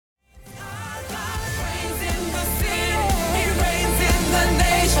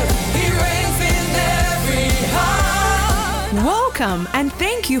Welcome and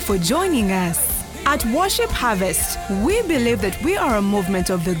thank you for joining us. At Worship Harvest, we believe that we are a movement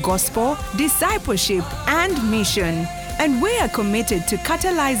of the gospel, discipleship, and mission. And we are committed to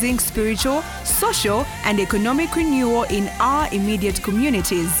catalyzing spiritual, social, and economic renewal in our immediate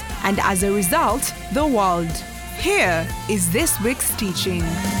communities, and as a result, the world. Here is this week's teaching.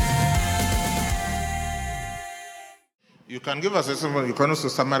 You can give us a simple, you can also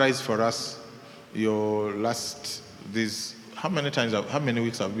summarize for us your how many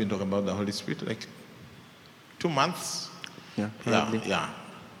weeks have we been talking about the Holy Spirit? Like 2 months? Yeah, probably. Yeah.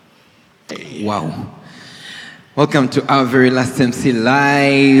 Hey. Wow. Welcome to our very last MC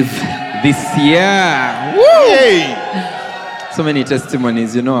Live this year. Woo! Yay! So many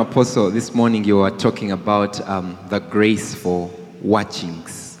testimonies. You know, Apostle, this morning you were talking about the grace for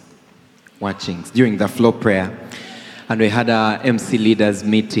watchings during the flow prayer. And we had our MC leaders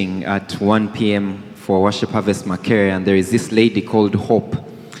meeting at 1 p.m. for Worship Harvest Makerere, and there is this lady called Hope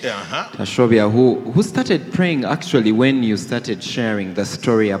Tashobia who started praying actually when you started sharing the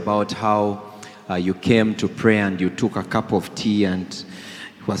story about how you came to pray and you took a cup of tea and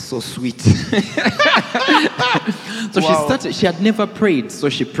it was so sweet. So wow. She had never prayed, so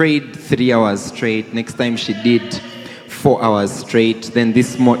she prayed 3 hours straight. Next time she did 4 hours straight. Then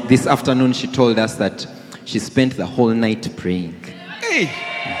this afternoon she told us that she spent the whole night praying. Hey!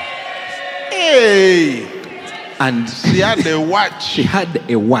 And she had a watch. She had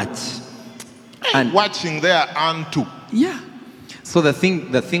a watch. And watching there and too. Yeah. So the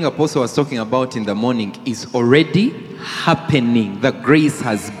thing Apostle was talking about in the morning is already happening. The grace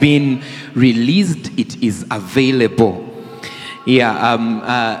has been released. It is available. Yeah.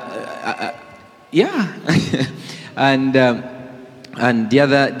 Yeah. and the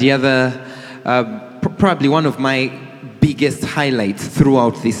other probably one of my biggest highlights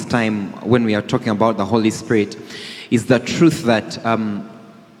throughout this time when we are talking about the Holy Spirit is the truth that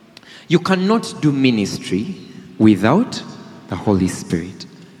you cannot do ministry without the Holy Spirit.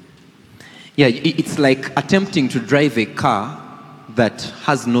 Yeah, it's like attempting to drive a car that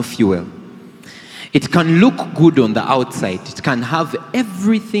has no fuel. It can look good on the outside. It can have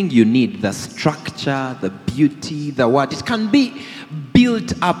everything you need, the structure, the beauty, the what. It can be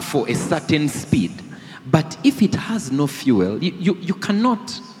built up for a certain speed. But if it has no fuel, you cannot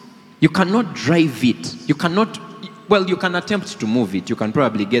drive it. You can attempt to move it. You can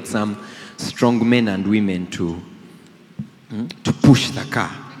probably get some strong men and women to push the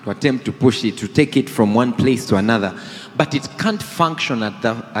car, to attempt to push it, to take it from one place to another. But it can't function at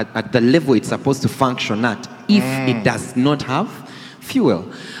the level it's supposed to function at if it does not have fuel.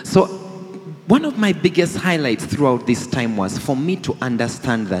 So one of my biggest highlights throughout this time was for me to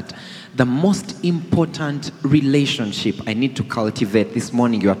understand that the most important relationship I need to cultivate. This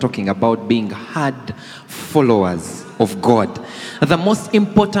morning you are talking about being hard followers of God. The most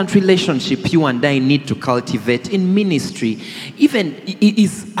important relationship you and I need to cultivate in ministry even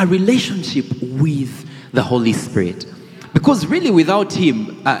is a relationship with the Holy Spirit. Because really without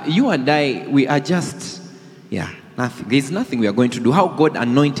Him, you and I, we are just, nothing. There's nothing we are going to do. How God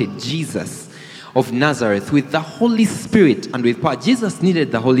anointed Jesus of Nazareth with the Holy Spirit and with power. Jesus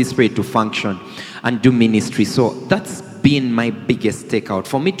needed the Holy Spirit to function and do ministry. So that's been my biggest takeout,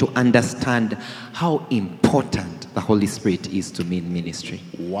 for me to understand how important the Holy Spirit is to me in ministry.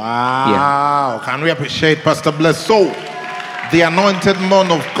 Wow. Yeah. Can we appreciate Pastor Bless? So, the anointed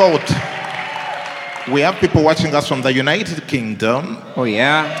man of God. We have people watching us from the United Kingdom. Oh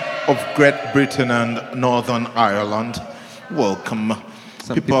yeah. Of Great Britain and Northern Ireland. Welcome.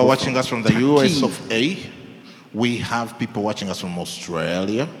 People are watching us from the US of A. We have people watching us from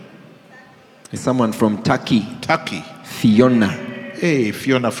Australia. There's someone from Turkey. Fiona. Hey,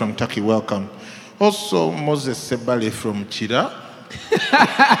 Fiona from Turkey, welcome. Also, Moses Sebale from Chida.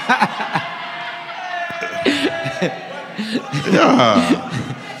 Yeah.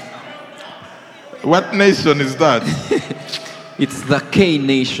 What nation is that? It's the K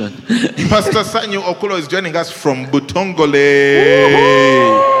nation. Pastor Sanyu Okulo is joining us from Butongole.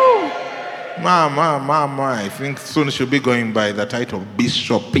 Mama, I think soon she'll be going by the title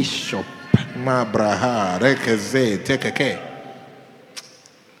Bishop. Ma braha, rekeze, tekeke.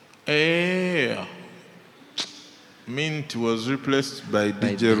 Mint was replaced by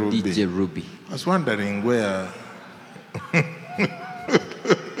DJ Ruby. I was wondering where.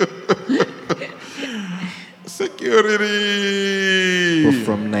 Security. People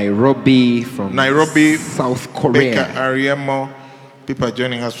from Nairobi, South Korea. Becca Ariemo. People are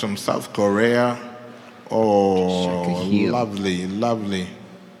joining us from South Korea. Oh, lovely.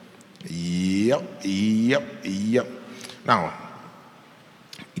 Yep. Now,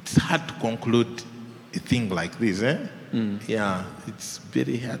 it's hard to conclude a thing like this, Yeah, it's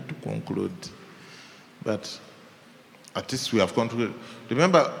very hard to conclude. But at least we have concluded.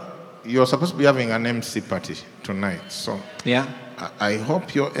 Remember, you're supposed to be having an MC party tonight. So Yeah. I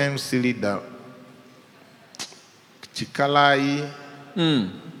hope your MC leader, Chikalai,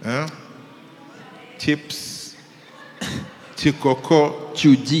 Chips, Chikoko,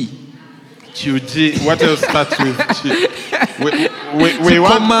 Chuji. What else starts with Chi? We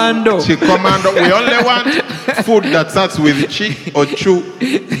want Chikomando. We only want food that starts with Chi or Chu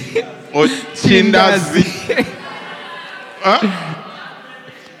or Chindazi.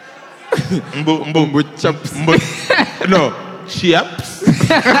 No, Chiaps.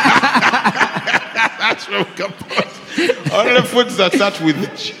 That's what we compose. Only foods that start with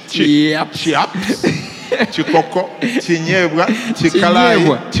Chiaps, Chikoko, Chinyebwa, Chikalai,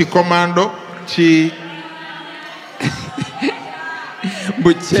 Chikomando,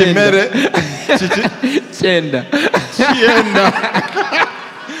 Chimere, Chenda.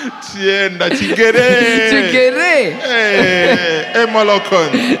 Chienda, Chigere. Hey,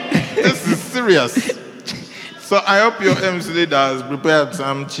 Molokon. This is serious. So I hope your MC leader has prepared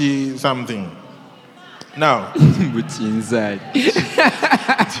some something. Now. Buchinzali.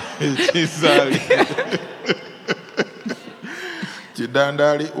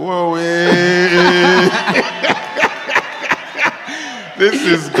 Chidandali. Whoa. This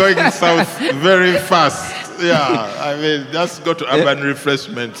is going south very fast. Yeah, I mean, just go to urban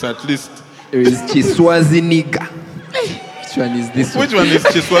refreshments at least. There is Chiswazi Niga. Which one is this? Which one is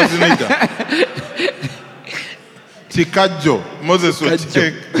Chiswazi Niga? Chikajo. Moses will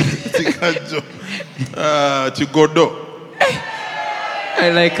check. Chikajo. Chigodo. I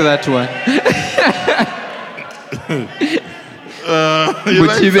like that one.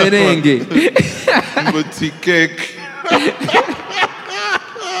 Buchiverenge. Buchicake.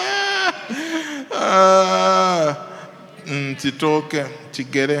 Chitoke,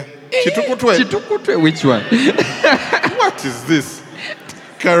 Chigere, Chitukutwe. Which one? What is this?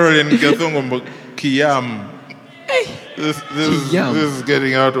 Caroline Gathongo Kiyam. This is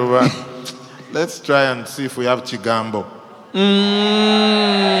getting out of hand. Let's try and see if we have Chigambo.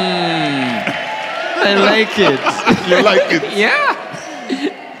 I like it. You like it?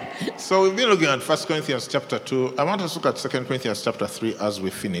 Yeah. So we've been looking at 1 Corinthians chapter 2. I want us to look at 2 Corinthians chapter 3 as we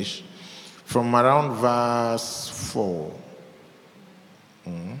finish. From around verse 4.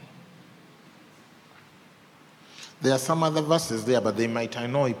 There are some other verses there, but they might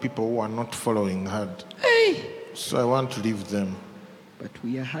annoy people who are not following hard. Hey. So I want to leave them. But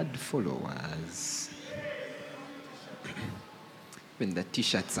we are hard followers. When the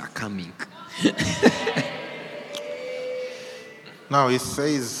t-shirts are coming. Now it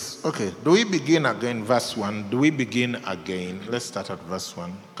says, okay, do we begin again, verse 1? Do we begin again? Let's start at verse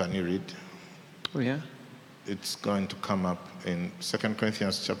 1. Can you read? Oh, yeah? It's going to come up in 2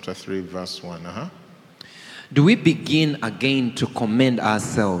 Corinthians chapter 3, verse 1. Do we begin again to commend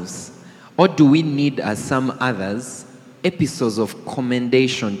ourselves? Or do we need, as some others, epistles of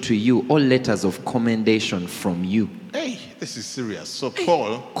commendation to you or letters of commendation from you? Hey, this is serious. So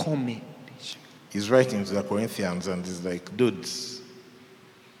Paul Commendation. is writing to the Corinthians and he's like, dudes,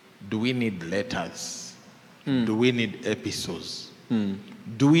 do we need letters? Do we need epistles?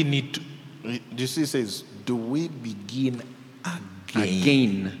 Do we need to... Do you see it says, do we begin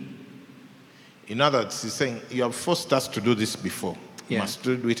again? In other words, he's saying, you have forced us to do this before. You must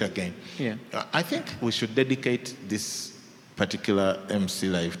do it again. Yeah. I think we should dedicate this particular MC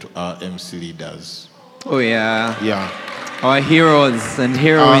Live to our MC leaders. Oh, yeah. Yeah. Our heroes and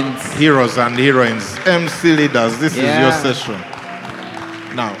heroines. Our heroes and heroines. MC leaders, this is your session.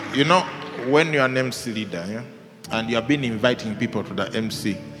 Now, you know, when you're an MC leader, and you have been inviting people to the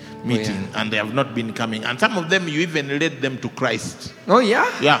MC meeting, and they have not been coming, and some of them you even led them to Christ. Oh, yeah?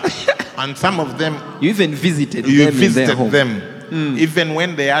 Yeah. And some of them... You even visited them You visited in their home. them. Even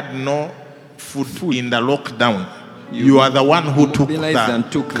when they had no food in the lockdown. You are the one who took the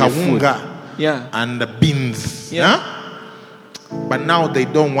kawunga and the beans. Yeah. But now they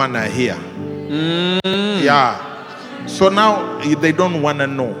don't want to hear. Yeah. So now they don't want to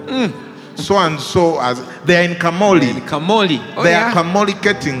know. So and so, as they are in Kamoli. They are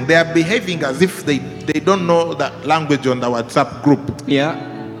communicating. They are behaving as if they don't know the language on the WhatsApp group. Yeah.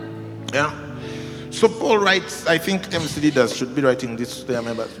 So Paul writes, I think MC leaders should be writing this to their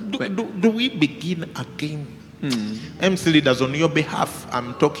members. Do we begin again? MC leaders, on your behalf,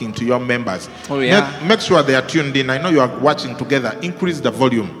 I'm talking to your members. Oh, yeah. Make sure they are tuned in. I know you are watching together. Increase the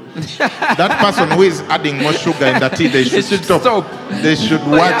volume. That person who is adding more sugar in the tea, they should stop. They should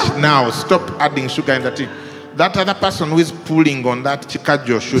watch now. Stop adding sugar in the tea. that other person who is pulling on that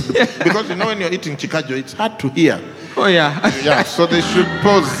chikajo should, because you know when you're eating chikajo, it's hard to hear. Oh, yeah. Yeah, so they should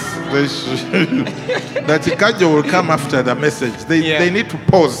pause. The chikajo will come after the message. They need to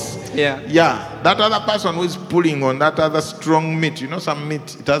pause. Yeah. Yeah, that other person who is pulling on that other strong meat, you know, some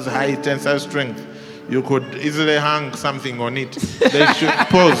meat, it has high tensile strength. You could easily hang something on it. They should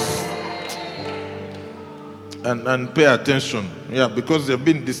pause and pay attention. Yeah, because they've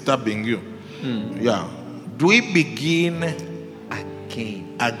been disturbing you. Yeah. Do we begin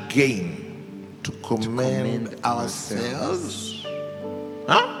again to commend ourselves?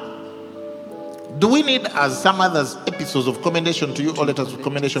 Huh? Do we need, as some others, episodes of commendation to you or letters of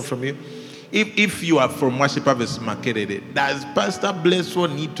commendation from you? If you are from Worship Harvest Makerere, does Pastor Blesso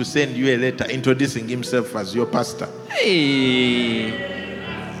need to send you a letter introducing himself as your pastor? Hey.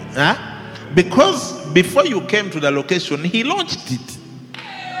 Huh? Because before you came to the location, he launched it.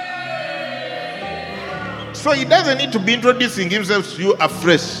 So he doesn't need to be introducing himself to you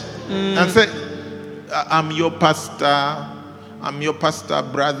afresh and say, I'm your pastor,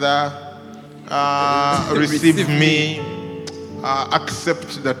 brother. Receive me,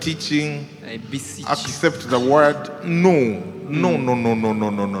 accept the teaching, I beseech accept the word. No.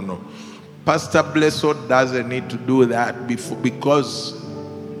 Pastor Blesso doesn't need to do that because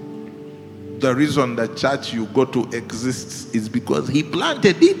the reason the church you go to exists is because he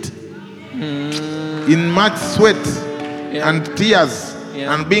planted it in much sweat and tears.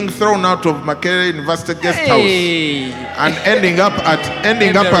 Yeah. And being thrown out of Makerere University guest house and ending up at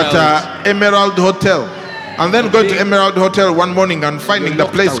Emerald Hotel, and then going to Emerald Hotel one morning and finding the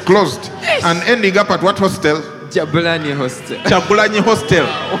place closed, and ending up at what hostel? Jabulani Hostel. Chagulani Hostel.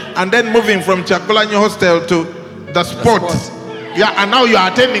 And then moving from Chagulani Hostel to the spot. Yeah, and now you are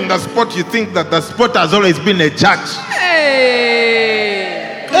attending the spot. You think that the spot has always been a church. Hey.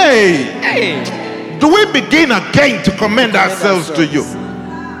 Do we begin again to commend ourselves to you?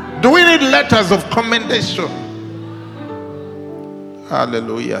 Do we need letters of commendation?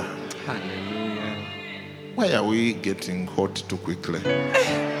 Hallelujah. Why are we getting hot too quickly?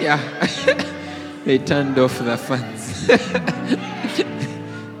 Yeah. They turned off the fans.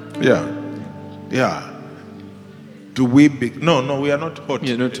 Yeah. Do we No, we are not hot.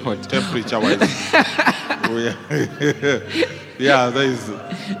 You're not hot. Temperature-wise. Yeah,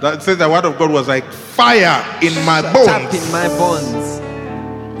 that says the word of God was like fire in my bones. Tap in my bones.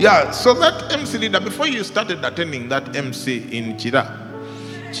 Yeah, so that MC leader, before you started attending that MC in Chira,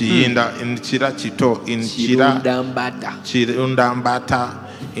 in Chira Chito, in Chirundambata,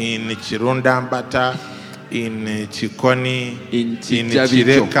 in Chirundambata, in Chikoni, in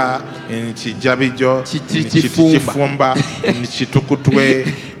Chireka, in Chijabijo, in Chichifumba, in Chitukutwe,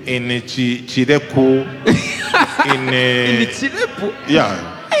 in Chireku, in Chirepu.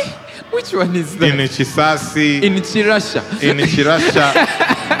 Yeah. Which one is that? In Chisasi. In Chirasha. In Chirasha.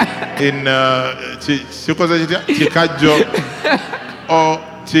 In Chikajo. Or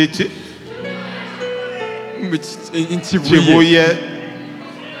Chichi. In Chibuye.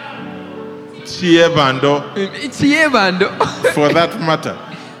 Chiebando. For that matter.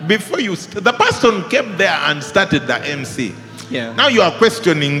 Before the person came there and started the MC. Yeah. Now you are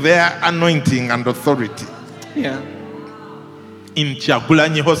questioning their anointing and authority. Yeah. In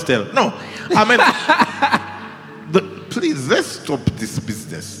Chagulani Hostel. No, I mean, please, let's stop this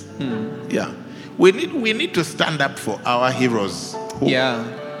business. Yeah, we need to stand up for our heroes who are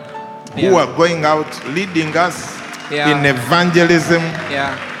going out, leading us in evangelism,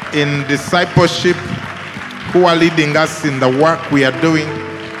 in discipleship, who are leading us in the work we are doing.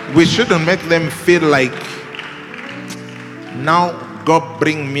 We shouldn't make them feel like, now God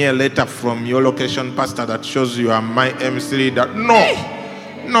bring me a letter from your location pastor that shows you are my MC leader. No.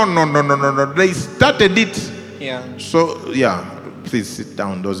 They started it. Yeah. So, please sit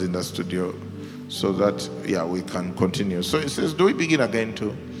down, those in the studio, so that, we can continue. So it says, do we begin again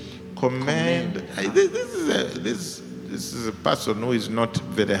to commend? This is a person who is not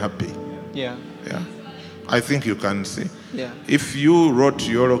very happy. Yeah. I think you can see. Yeah. If you wrote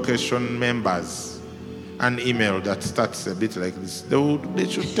your location members an email that starts a bit like this, they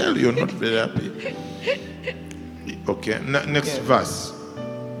should tell you not very happy. Okay, next verse.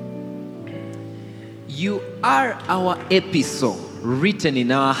 You are our epistle, written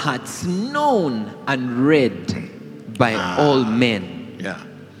in our hearts, known and read by all men. Yeah.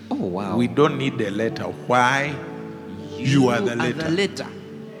 Oh, wow. We don't need a letter. Why? You are the letter.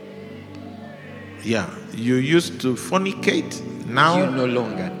 Yeah. You used to fornicate. Now you no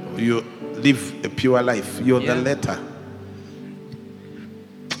longer. You live a pure life. You're the letter.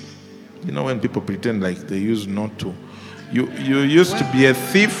 You know when people pretend like they used not to. You used to be a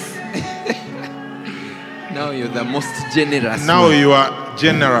thief. Now you're the most generous. Now one. you are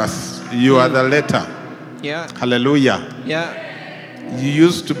generous. You are the letter. Yeah. Hallelujah. Yeah. You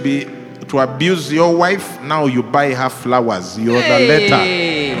used to abuse your wife. Now you buy her flowers. You're the letter.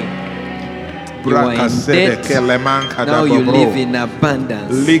 Hey. You are in debt. Now you live in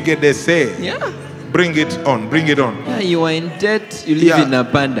abundance. Yeah. Bring it on. Bring it on. Yeah, you are in debt. You live in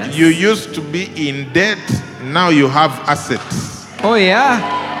abundance. You used to be in debt. Now you have assets. Oh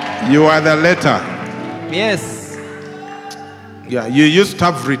yeah. You are the letter. Yes. Yeah. You used to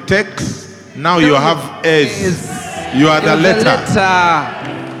have retakes. Now you have A's. You are the letter.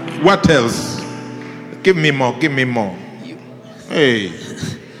 What else? Give me more. Give me more. Hey.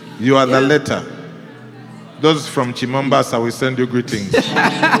 You are the letter. Those from Chimombasa will send you greetings.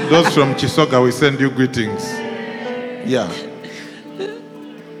 Those from Chisoga will send you greetings. Yeah.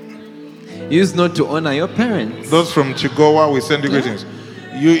 You used not to honor your parents. Those from Chigowa will send you greetings.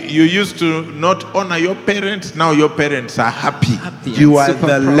 You used to not honor your parents. Now your parents are happy. You are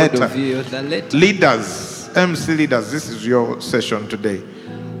the letter. You're the letter. Leaders, MC leaders, this is your session today.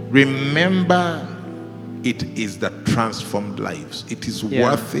 Remember, it is the transformed lives. It is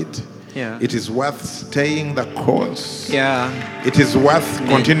worth it. Yeah. It is worth staying the course. Yeah. It is worth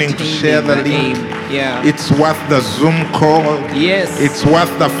continuing to share the link. Yeah. It's worth the Zoom call. Yes. It's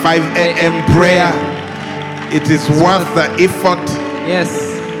worth the 5 a.m. prayer. It is worth the effort. Yes.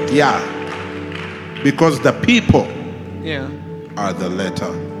 Yeah. Because the people are the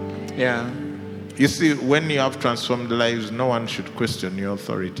letter. Yeah. You see, when you have transformed lives, no one should question your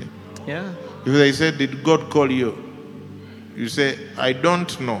authority. Yeah. If they say, did God call you? You say, I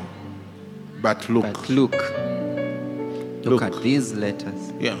don't know. But look. But look at these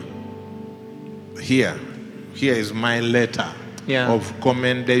letters. Yeah. Here is my letter of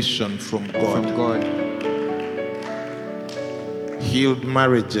commendation from God. From God. Healed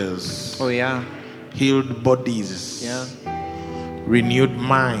marriages. Oh yeah. Healed bodies. Yeah. Renewed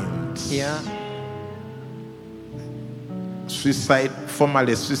minds. Yeah.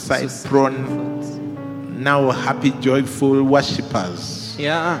 Formerly suicide prone. Now happy, joyful worshippers.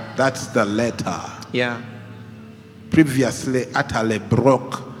 Yeah. That's the letter. Yeah. Previously utterly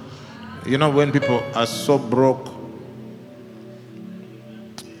broke. You know, when people are so broke,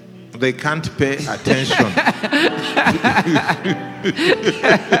 they can't pay attention.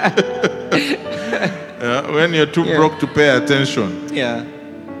 When you're too broke to pay attention. Yeah.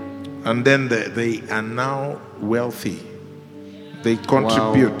 And then they are now wealthy. They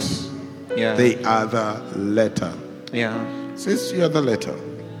contribute. Wow. Yeah. They are the letter. Yeah. Since you are the letter.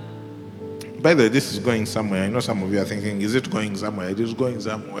 By the way, this is going somewhere. I know some of you are thinking, is it going somewhere? It is going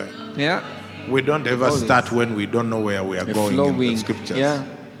somewhere. Yeah. We don't ever start when we don't know where we are going in the scriptures. Yeah.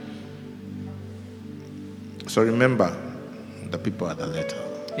 So remember, the people are the letter.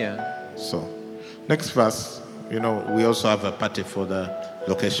 Yeah. So, next verse, we also have a party for the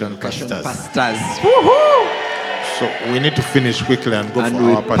location pastors. Woohoo! So we need to finish quickly and go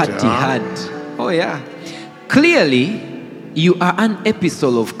for our party. Hard. Oh yeah. Clearly, you are an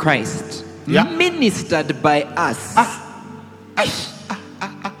epistle of Christ, ministered by us.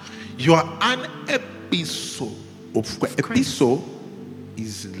 You are an epistle of Christ. Epistle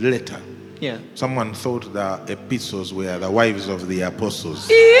is letter. Yeah. Someone thought the epistles were the wives of the apostles.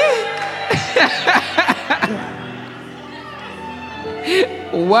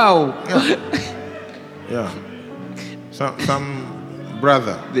 Wow. Yeah. Some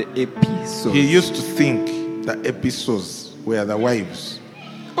brother. The epistles. He used to think the epistles were the wives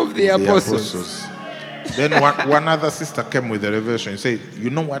of the apostles. Then one other sister came with the revelation. He said,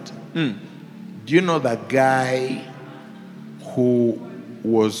 you know what? Do you know the guy who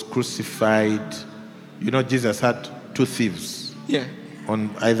was crucified? Jesus had two thieves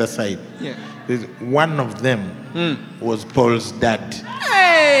on either side. Yeah. One of them was Paul's dad.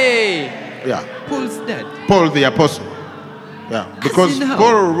 Hey! Yeah. Paul's dad. Paul the apostle. Yeah. Because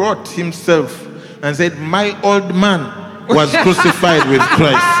Paul wrote himself and said, my old man was crucified with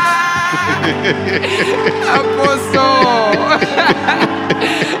Christ. Apostle!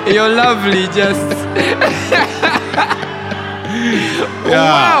 You're lovely, just.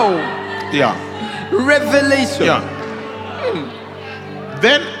 Wow! Yeah. Revelation. Yeah.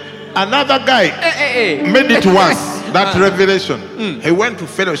 Then another guy made it worse. That revelation. He went to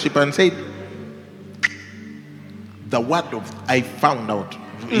fellowship and said, the word of I found out.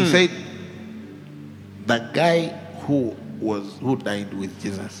 He said, the guy who died with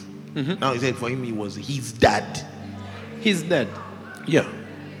Jesus. Now he said for him, he was his dad. His dad? Yeah.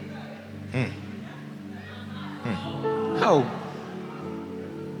 How?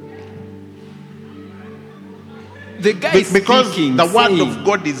 The guy Because speaking, the word of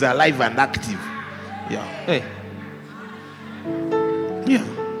God is alive and active. Yeah. Hey. Yeah.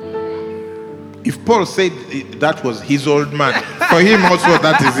 If Paul said that was his old man, for him also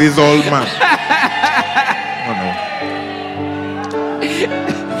that is his old man. Oh no.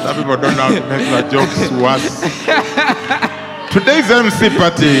 Some people don't know how to make their jokes worse. Today's MC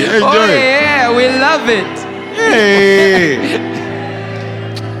party. Enjoy. Oh yeah, we love it. Hey.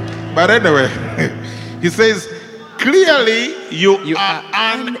 But anyway, he says, clearly you are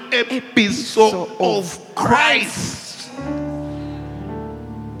an epistle of Christ.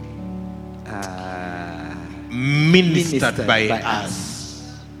 Ministered by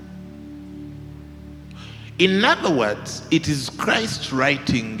us. In other words, it is Christ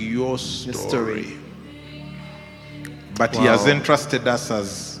writing your story. But he has entrusted us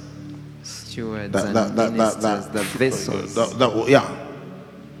as stewards and ministers, the vessels. Yeah.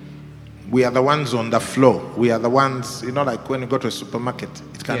 We are the ones on the floor. We are the ones, like when you go to a supermarket,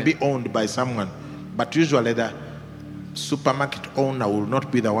 it can be owned by someone. But usually the supermarket owner will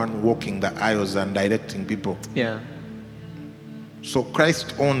not be the one walking the aisles and directing people. Yeah. So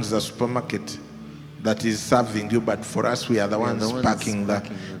Christ owns the supermarket that is serving you, but for us, we are the ones packing the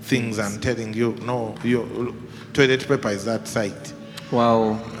things and telling you, no, your toilet paper is that side.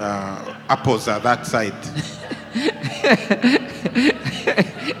 Wow. Apples are that side.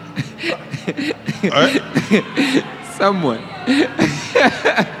 Someone.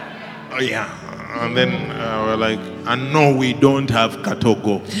 Oh, yeah. And then we're like, and no, we don't have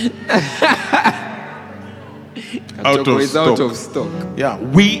Katogo. Out of stock. Yeah,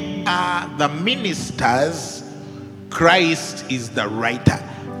 we are the ministers. Christ is the writer.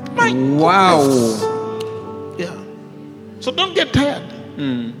 Wow. Yeah. So don't get tired.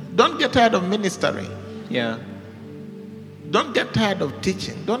 Don't get tired of ministering. Yeah. Don't get tired of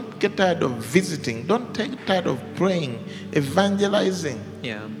teaching. Don't get tired of visiting. Don't get tired of praying, evangelizing,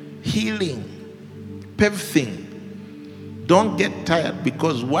 healing, everything. Don't get tired,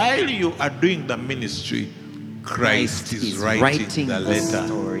 because while you are doing the ministry, Christ is writing the letter.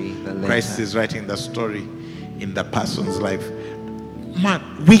 Christ is writing the story in the person's life. Man,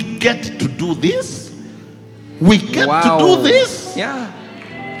 we get to do this. We get to do this. Yeah.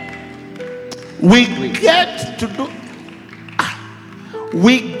 We get to do.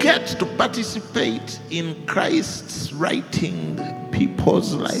 We get to participate in Christ's writing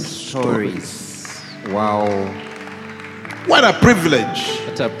people's life stories. Wow. What a privilege.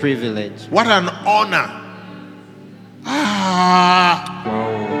 What a privilege. What an honor.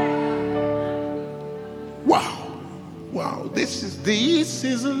 Wow. Wow. This is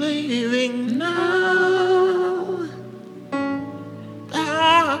living now.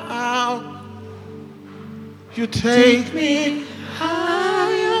 You take me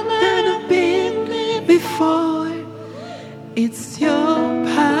higher than I've been before. It's your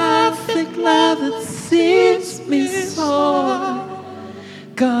perfect love that sees me soar.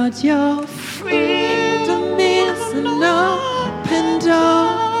 God, your freedom is an open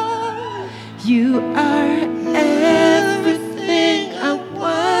door. You are everything I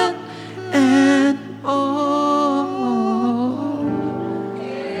want and more.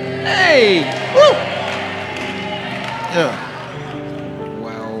 Hey! Woo! Yeah.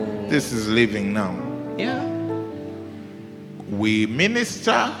 Wow. This is living now. Yeah. We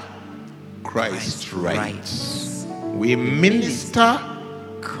minister, Christ writes. We minister,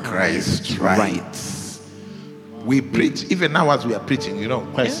 Christ writes. We preach, even now as we are preaching,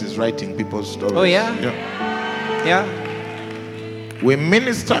 Christ is writing people's stories. Oh, yeah? Yeah. We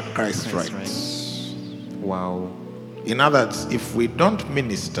minister, Christ writes. Wow. In other words, if we don't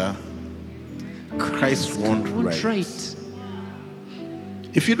minister, Christ won't write.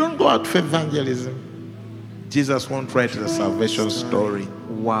 If you don't go out for evangelism, Jesus won't write the salvation story.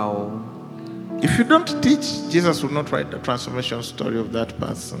 Wow. If you don't teach, Jesus will not write the transformation story of that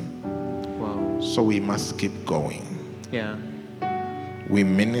person. Wow. So we must keep going. Yeah. We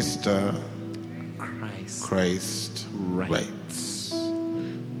minister, Christ writes.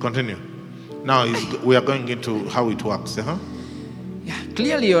 Continue. Now we are going into how it works. Yeah.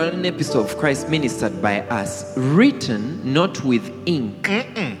 Clearly, you're an epistle of Christ ministered by us, written not with ink.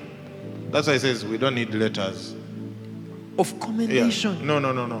 That's why it says we don't need letters of commendation. Yeah.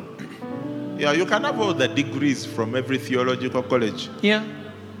 No. Yeah, you can have all the degrees from every theological college. Yeah.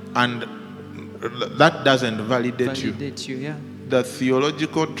 And that doesn't validate you. Yeah. The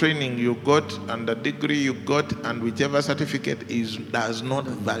theological training you got and the degree you got and whichever certificate does not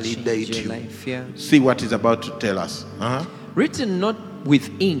validate you. Life, yeah. See what it's about to tell us. Written not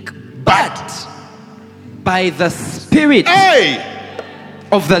with ink, but by the Spirit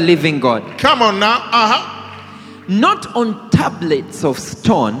of the living God. Come on now. Not on tablets of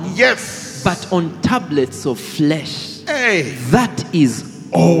stone. Yes. but on tablets of flesh. Hey. That is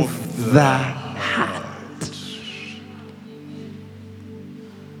of the heart.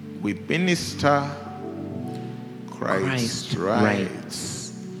 We minister, Christ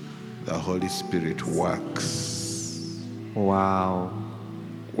writes. The Holy Spirit works. Wow.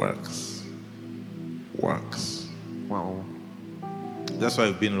 Works. Works. Wow. That's why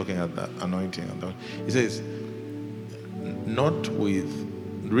I've been looking at the anointing. It says,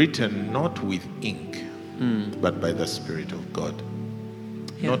 written not with ink, but by the Spirit of God.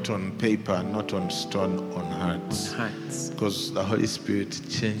 Yeah. Not on paper, not on stone, on hearts. Because the Holy Spirit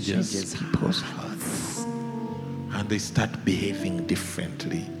changes people's hearts. And they start behaving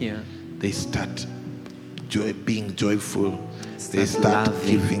differently. Yeah. They start being joyful. They start loving.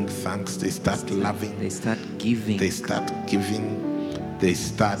 giving thanks. They start loving. They start giving. They start giving. They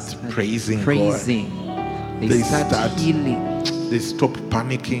start praising God. They start healing. They stop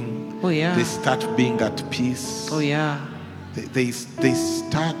panicking. Oh yeah. They start being at peace. Oh yeah. They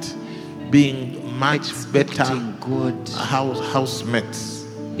start being much better Good. housemates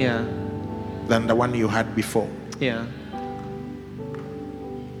Yeah. than the one you had before. Yeah.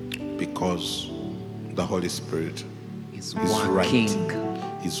 Because the Holy Spirit Is is working.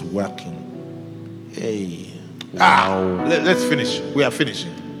 right. Is working. Hey. Wow. Let's finish. We are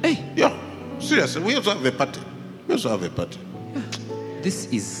finishing. Hey, Yeah. Seriously. We also have a party. this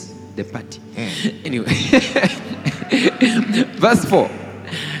is the party. Anyway. Verse 4.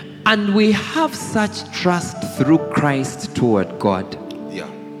 And we have such trust through Christ toward God. Yeah.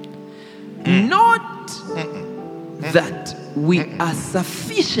 Not that we are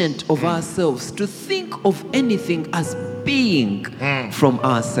sufficient of ourselves to think of anything as being from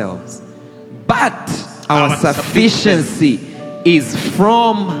ourselves, but our sufficiency is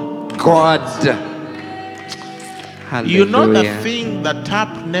from God. Hallelujah. You know the thing the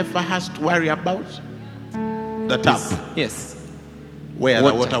tap never has to worry about? The tap. Yes. Where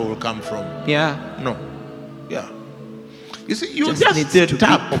Water. the water will come from. Yeah. No. Yeah. You see, you Just just needs the to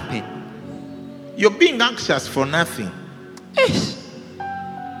tap. be open. You're being anxious for nothing.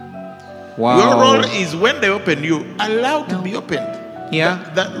 Wow. Your role is when they open, you allow to be opened. Yeah.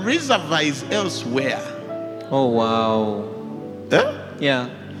 The reservoir is elsewhere. Oh wow. Eh? Yeah.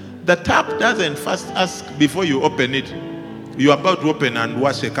 The tap doesn't first ask before you open it. You're about to open and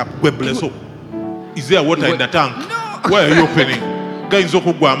wash a cup. Where bless up? Is there water in the tank? No. Where are you opening?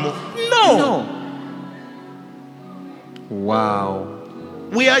 No. No. Wow.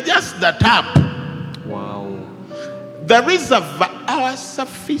 We are just the tap. Wow. The reservoir, our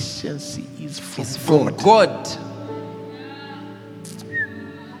sufficiency is from It's from God. God.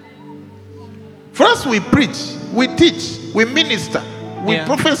 For us, we preach, we teach, we minister, we Yeah.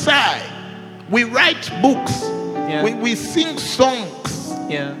 prophesy, we write books, Yeah. we sing songs,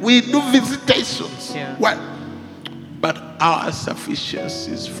 Yeah. we do visitations. Yeah. What? But our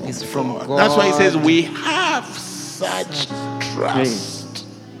sufficiency is from, It's from God. That's why he says we have such trust.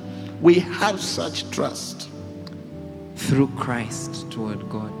 We have such trust Through Christ toward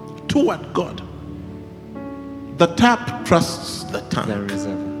God. toward God. The tap trusts the tank. The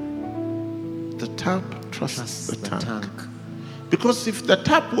reservoir. The tap trusts Trust the the tank. tank. Because if the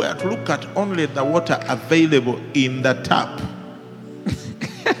tap were to look at only the water available in the tap,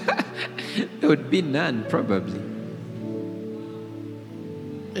 There would be none, probably.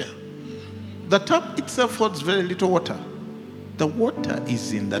 yeah, the tap itself holds very little water. The water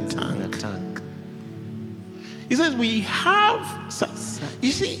is in the The tank. tank. He says we have,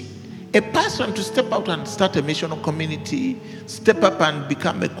 you see, a person to step out and start a missional community, step up and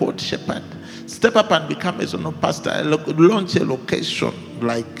become a court shepherd, step up and become a zone pastor, launch a location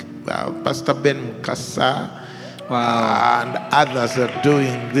like Pastor Ben Mukasa. Wow. And others are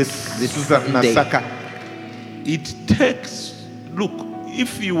doing this Susan Sunday. Nasaka. It takes, look,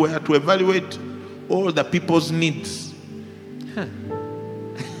 if you were to evaluate all the people's needs,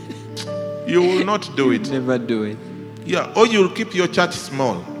 you will not do it. Never do it. Yeah, or you'll keep your church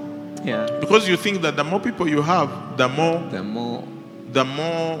small Yeah. because you think that the more people you have, the more The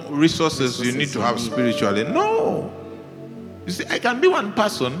more resources you need to you have need. spiritually. No. You see, I can be one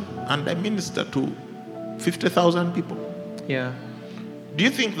person and I minister to 50,000 people. yeah. Do you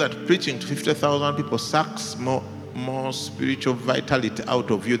think that preaching to 50,000 people sucks more spiritual vitality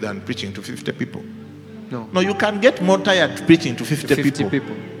out of you than preaching to 50 people? No. No, you can get more tired preaching to 50, 50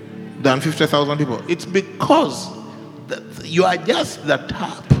 people. than 50,000 people. It's because you are just the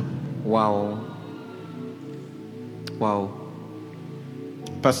tap. Wow. Wow.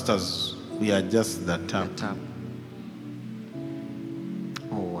 Pastors, we are just the tap. Tap.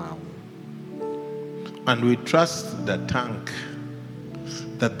 Oh wow. And we trust the tank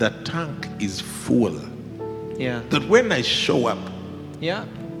that the tank is full. Yeah. That when I show up, Yeah.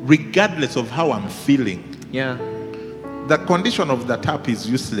 regardless of how I'm feeling, Yeah. the condition of the tap is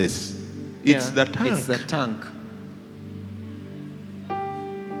useless. It's Yeah. the tank. It's the tank.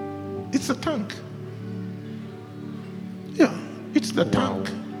 It's the tank. Yeah, it's the tank.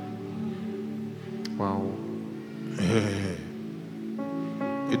 Wow.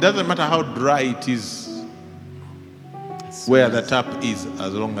 It doesn't matter how dry it is where the tap is,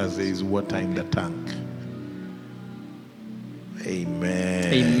 as long as there is water in the tank.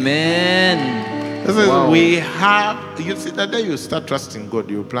 Amen. Amen. This is, Wow. we have, you see, the day you start trusting God,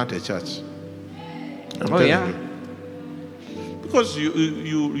 you plant a church. I'm telling yeah. you. Because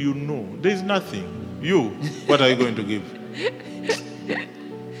you know, there's nothing. What are you going to give?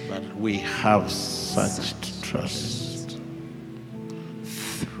 But we have such trust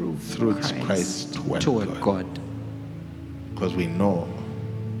through Christ toward God. Because we know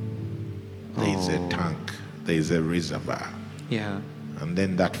there is a tank, there is a reservoir. Yeah. And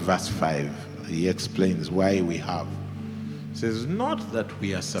then that verse 5, he explains why we have. He says, not that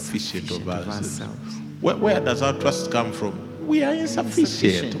we are sufficient of ourselves. Where does our trust come from? We are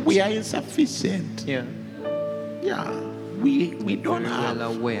insufficient. We are insufficient. Yeah. Yeah. We don't have.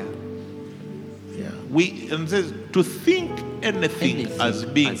 Well aware. Yeah. And it says to think anything as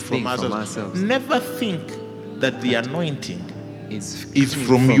being from ourselves. Never think that the anointing is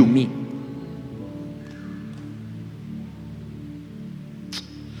from you. Me.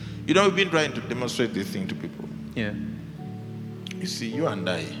 You know, we've been trying to demonstrate this thing to people. Yeah. You see, you and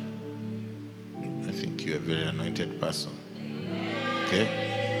I think you're a very anointed person. Okay?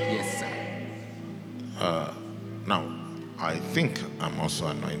 Yes, sir. Now, I think I'm also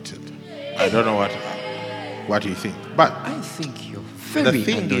anointed. I don't know what you think. But I think you're very the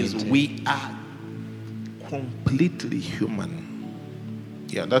thing anointed. is, we are completely human.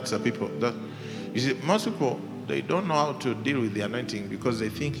 Yeah, that's the people. You see, most people, they don't know how to deal with the anointing because they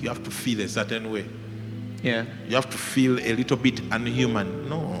think you have to feel a certain way. Yeah. You have to feel a little bit unhuman.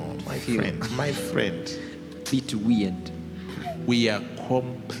 No, my friend. Bit weird. We are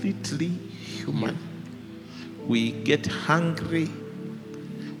completely human. We get hungry.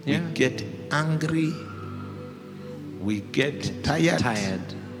 Yeah. We get angry. We get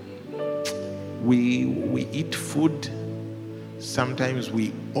tired. We eat food. Sometimes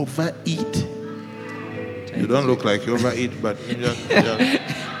we overeat. You don't look like you overeat, but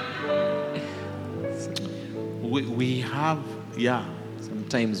we have,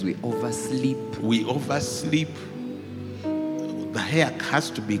 Sometimes we oversleep. We oversleep. The hair has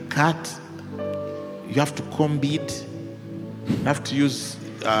to be cut. You have to comb it. You have to use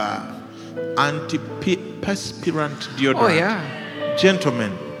antiperspirant deodorant. Oh, yeah.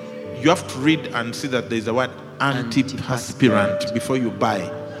 Gentlemen, you have to read and see that there's a word antiperspirant before you buy.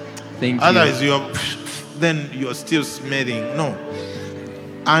 Thank you. Otherwise, then you're still smelling. No.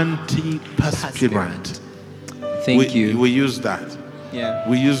 Antiperspirant. Thank you. We use that. Yeah.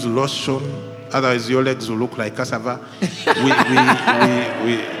 We use lotion. Otherwise, your legs will look like cassava.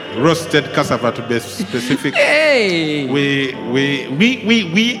 we roasted cassava to be specific. Hey. We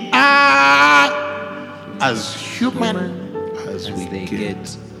are as human as we they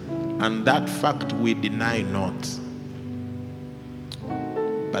get. And that fact we deny not.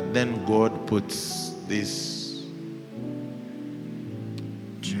 But then God puts this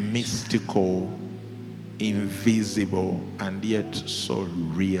mystical, invisible, and yet so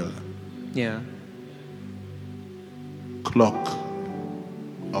real clock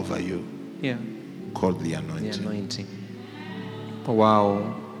over you called the anointing. The anointing.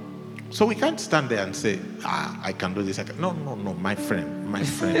 Wow. So we can't stand there and say, I can do this. No, my friend.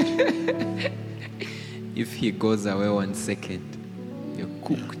 If he goes away 1 second, you're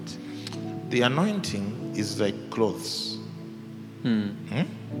cooked. The anointing is like clothes. You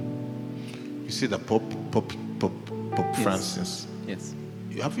see the Pope Francis. Yes.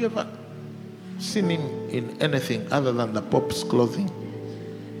 Have you ever seen him in anything other than the Pope's clothing?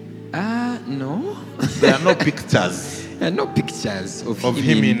 No. There are no pictures. There are no pictures of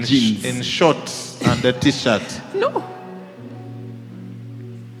him in jeans. in shorts and a t-shirt. No.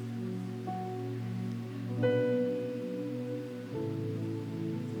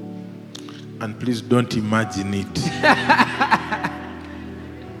 And please don't imagine it.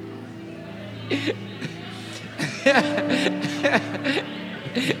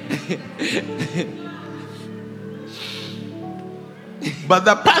 But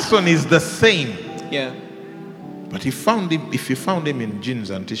the person is the same. Yeah. But if you found him in jeans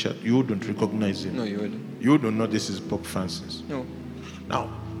and t-shirt, you wouldn't recognize him. No, you wouldn't. You wouldn't know this is Pope Francis. No. Now,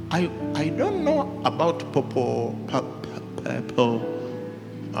 I don't know about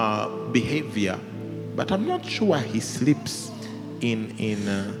behavior, but I'm not sure he sleeps in his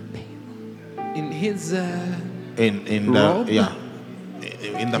the robe? in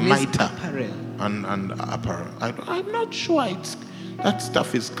the In his mitre apparel. and apparel. I'm not sure that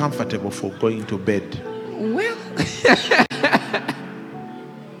stuff is comfortable for going to bed. Well,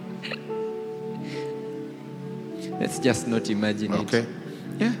 let's just not imagine Okay. it.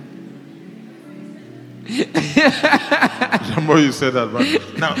 Yeah. The more you say that, but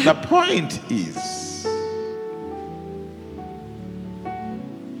now the point is,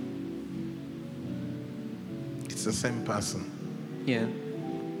 it's the same person, Yeah.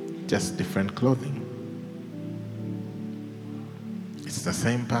 just different clothing. It's the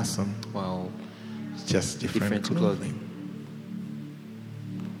same person, Wow. just different, Different clothing.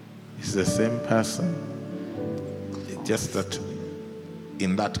 It's the same person, it's just that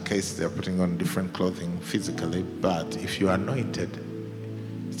in that case they're putting on different clothing physically, but if you are anointed,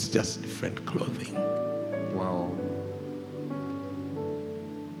 it's just different clothing. Wow.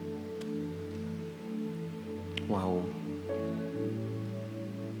 Wow.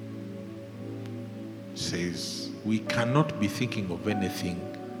 Says we cannot be thinking of anything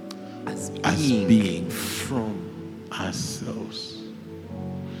As as being from. ourselves.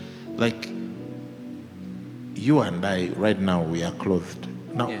 Like you and I right now, we are clothed.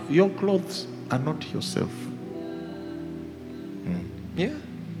 Now Yeah. your clothes are not yourself. Yeah.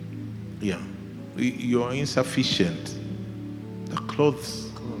 Yeah, you're insufficient. The clothes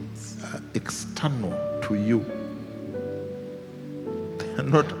Clothes. are external to you. They are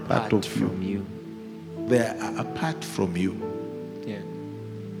not part of you. from you. They are apart from you. Yeah.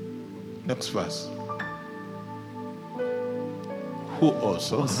 Next verse. Who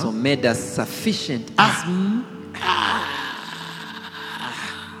also Also made us sufficient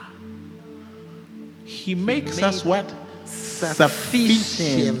he makes made us what?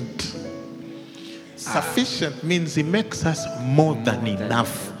 sufficient. Sufficient means he makes us more than than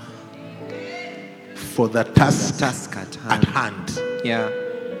enough for the task, task at at hand. hand. Yeah.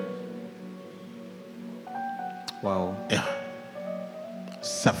 Wow. Yeah.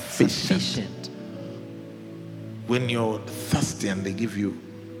 Sufficient. Sufficient. When you're thirsty and they give you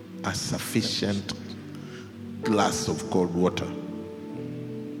a sufficient glass of cold water.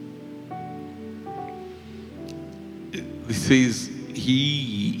 It says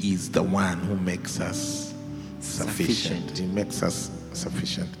he is the one who makes us sufficient. Sufficient. He makes us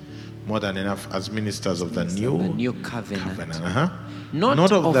sufficient. More than enough as ministers of the The new new covenant. covenant.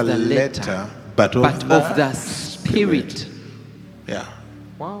 Not of the letter, but of the spirit. Yeah.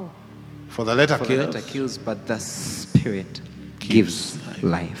 Wow. For the letter For kills. the letter kills, but the spirit Gives gives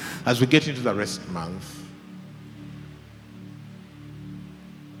life. As we get into the rest month,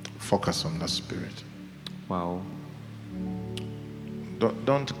 focus on the spirit. Wow.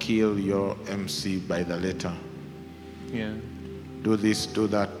 Don't kill your MC by the letter. Yeah. Do this, do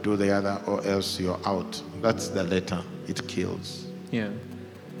that, do the other, or else you're out. That's the letter. It kills. Yeah.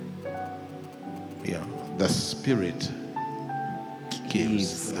 Yeah. The spirit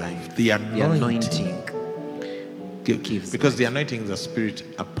gives life. The The anointing. gives Because the anointing is the spirit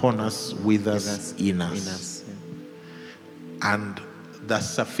upon us, with us, in us. In us. Yeah. And the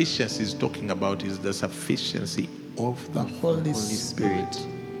sufficiency is talking about is the sufficiency of the Holy Spirit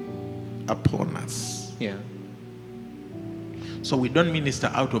upon us. Yeah. So we don't minister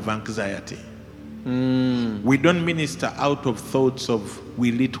out of anxiety. We don't minister out of thoughts of,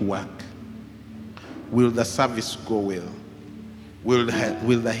 will it work? Will the service go well? Will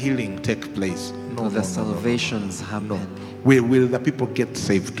the healing take place? No, Will the no, salvations happen? no. Will the people get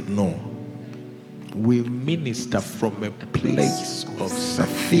saved? No. We minister from a place of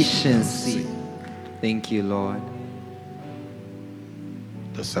sufficiency. Thank you, Lord.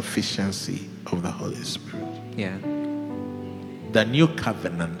 The sufficiency of the Holy Spirit. Yeah. The new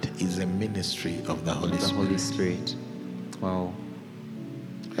covenant is a ministry of the Holy The Spirit. Holy Spirit. Wow.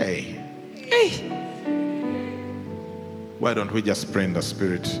 Hey. Why don't we just pray in the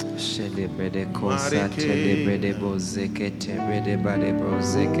Spirit? Shele brede kosa tele brede bozeke te brede bade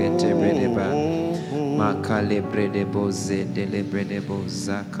bozeke brede ba makale brede boze dele brede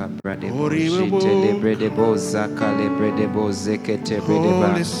bozaka brede boji tele brede bozaka le brede bozeke te brede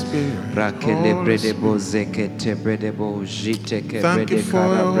ba Holy Spirit. rakele Holy brede Spirit. bozeke te brede boji teke Thank you brede for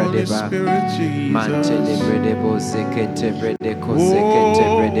kara your brede Holy ba Spirit, mantele Jesus. brede bozeke te brede kozeke te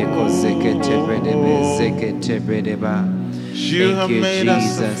brede kozeke te brede bezeke te brede ba You have Thank you, made us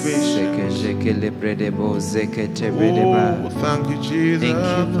Jesus. sufficient. Oh, thank you, Jesus. Thank you,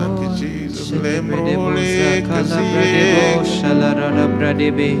 Thank you, Lord. Jesus. Shelebredebo Lemrole zakala bradebo kasiye. shalarada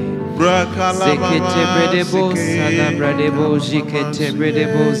bradebe. Zekete bredebo salabradebo jikete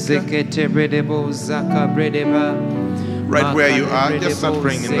bredebo zekete bredebo zaka bredeba. Right where you are, just start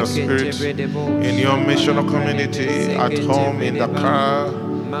praying in the Spirit. In your missional community, at home, in the car,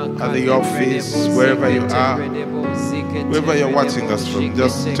 at the office, wherever you are, wherever you're watching us from,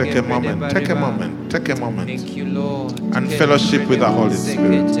 just take a moment, take a moment, take a moment, and fellowship with the Holy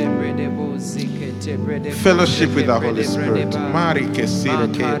Spirit. Fellowship with the Holy Spirit. Mari kesire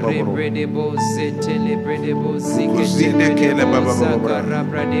ke baboro. Kuzide kele bababababra.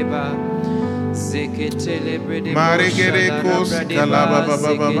 Maregere kos kalaba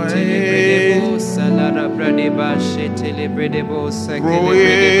babababa. Roe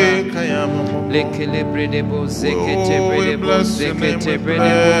kayama. Oh, we bless your name, we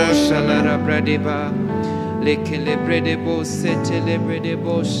bless your name. Lekelebrebo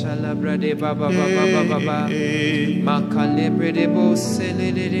setelebrebo shalabradeba baba baba makalebrebo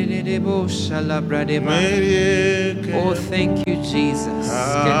selelelelebo shalabradeba. Oh, thank you, Jesus.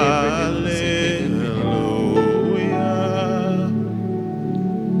 Hallelujah.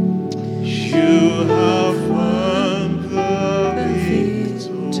 You have won the victory.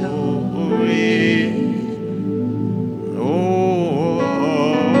 Oh,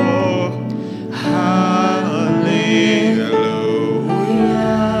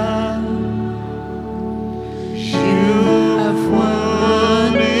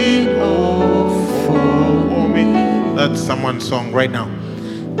 that's someone's song right now.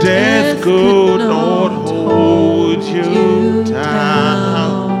 Death could not hold you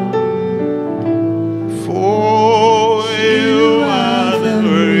down, for you are the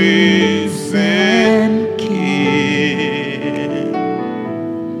risen King,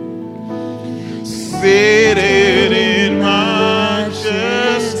 seated in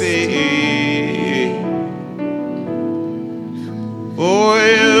majesty. For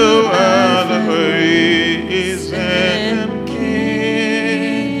you are the risen King.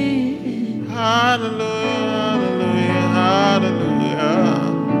 Hallelujah, hallelujah,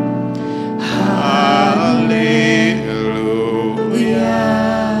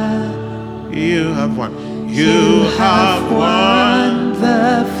 hallelujah. You have won. You have won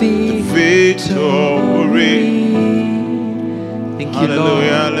the victory. Thank you,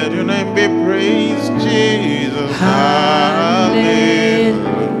 Hallelujah, Lord. let your name be praised, Jesus. Hallelujah.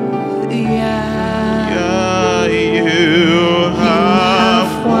 Yeah, you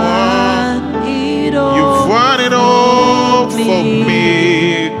have won it all. You've won it all for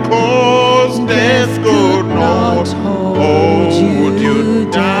me. 'Cause death could not hold you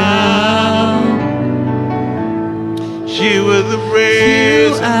down. You were the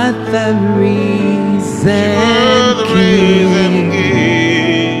reason. At the reason.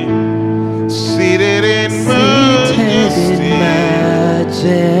 Seated in majesty.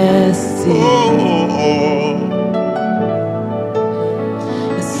 Oh,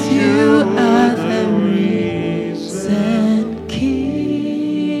 you are the risen King.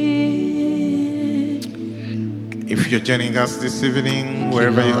 if you're joining us this evening,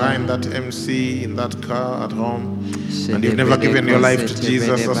 wherever you are, in that MC, in that car, at home, and you've never given your life to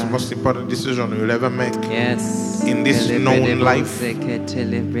Jesus, that's the most important decision you'll ever make. Yes. In this known life,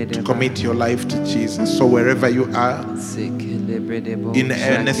 to commit your life to Jesus. So wherever you are, in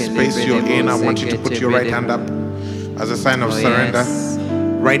any space you're in, I want you to put your right hand up as a sign of surrender.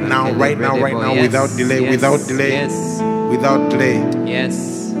 Right now, right now, right now, without delay, without delay, without delay.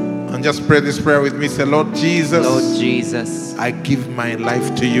 Yes. And just pray this prayer with me. Say, Lord Jesus, Lord Jesus, I give my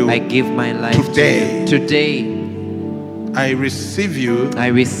life to you. I give my life today. to you. Today, I receive you. I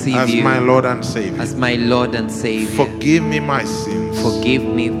receive as you my Lord and Savior. as my Lord and Savior. Forgive me my sins. Forgive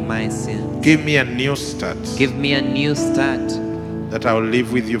me my sins. Give me a new start. Give me a new start. That I will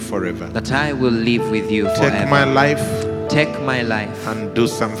live with you forever. That I will live with you forever. Take my life. Take my life. And do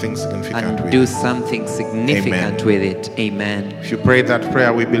something significant and with do it. something significant Amen. with it. Amen. If you pray that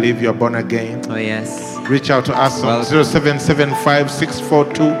prayer, we believe you're born again. Oh yes. Reach out to us on 0775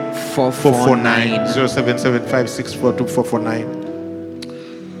 642 449. 0775 642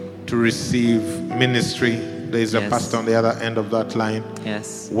 449 to receive ministry. There is a pastor on the other end of that line.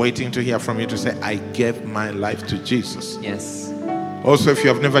 Yes. Waiting to hear from you to say, I gave my life to Jesus. Yes. Also, if you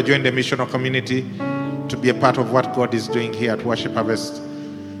have never joined the missional community to be a part of what God is doing here at Worship Harvest,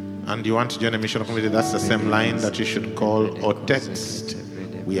 and you want to join a missional community, that's the same line that you should call or text.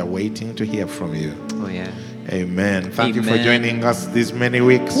 We are waiting to hear from you. Oh yeah. Amen. Thank you for Amen. joining us these many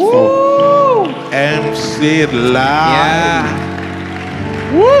weeks for MC Live. Yeah.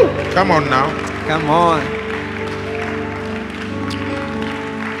 Woo! Come on now. Come on.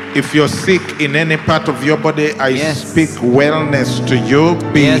 If you're sick in any part of your body, I Yes. speak wellness to you.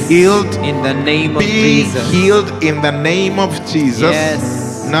 Be Yes. healed. In the name of Be Jesus. healed in the name of Jesus.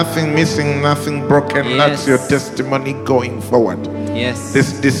 Yes. Nothing missing, nothing broken. Yes. That's your testimony going forward. Yes.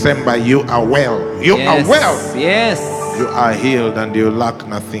 This December, you are well. You yes. are well. Yes. You are healed and you lack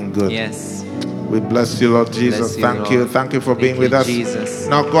nothing good. Yes. We bless you, Lord Jesus. Bless you, Thank Lord. you. Thank you for being Thank with you, us. Jesus.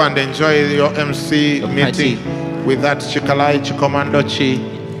 Now go and enjoy your MC Your meeting party. with that Chikalai, Chikomando, Chi,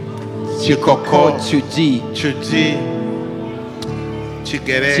 Chikoko Chikoko, Chuji. Chuji,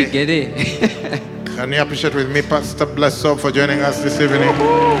 Chigere. Chigere. Can you appreciate with me, Pastor Blesso, for joining us this evening?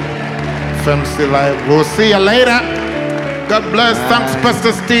 FMC Live. We'll see you later. God bless. Thanks,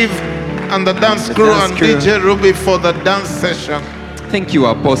 Pastor Steve and the dance crew dance and crew. DJ Ruby for the dance session. Thank you,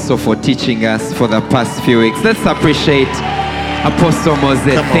 Apostle, for teaching us for the past few weeks. Let's appreciate Apostle Mose.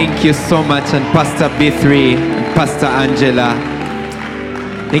 Come on. Thank you so much. And Pastor B3 and Pastor Angela.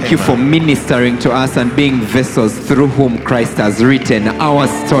 Thank you for ministering to us and being vessels through whom Christ has written our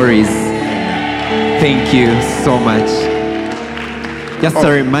stories. Thank you so much. Just a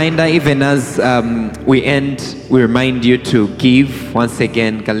reminder, even as we end, we remind you to give. Once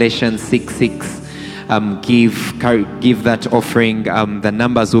again, Galatians 6:6. Give that offering. The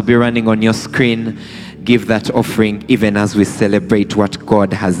numbers will be running on your screen. Give that offering even as we celebrate what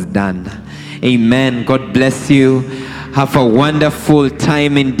God has done. Amen. God bless you. Have a wonderful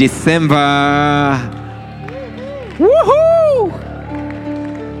time in December. Woohoo!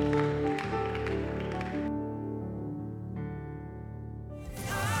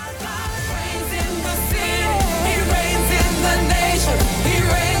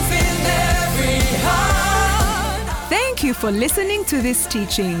 Thank you for listening to this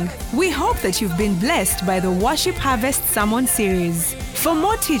teaching. We hope that you've been blessed by the Worship Harvest Sermon Series. For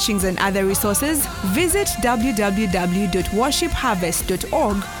more teachings and other resources, visit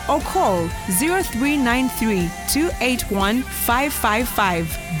www.worshipharvest.org or call 0393 281 555.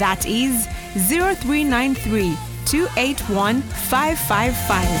 That is 0393 281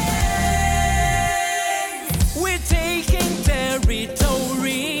 555. We're taking territory.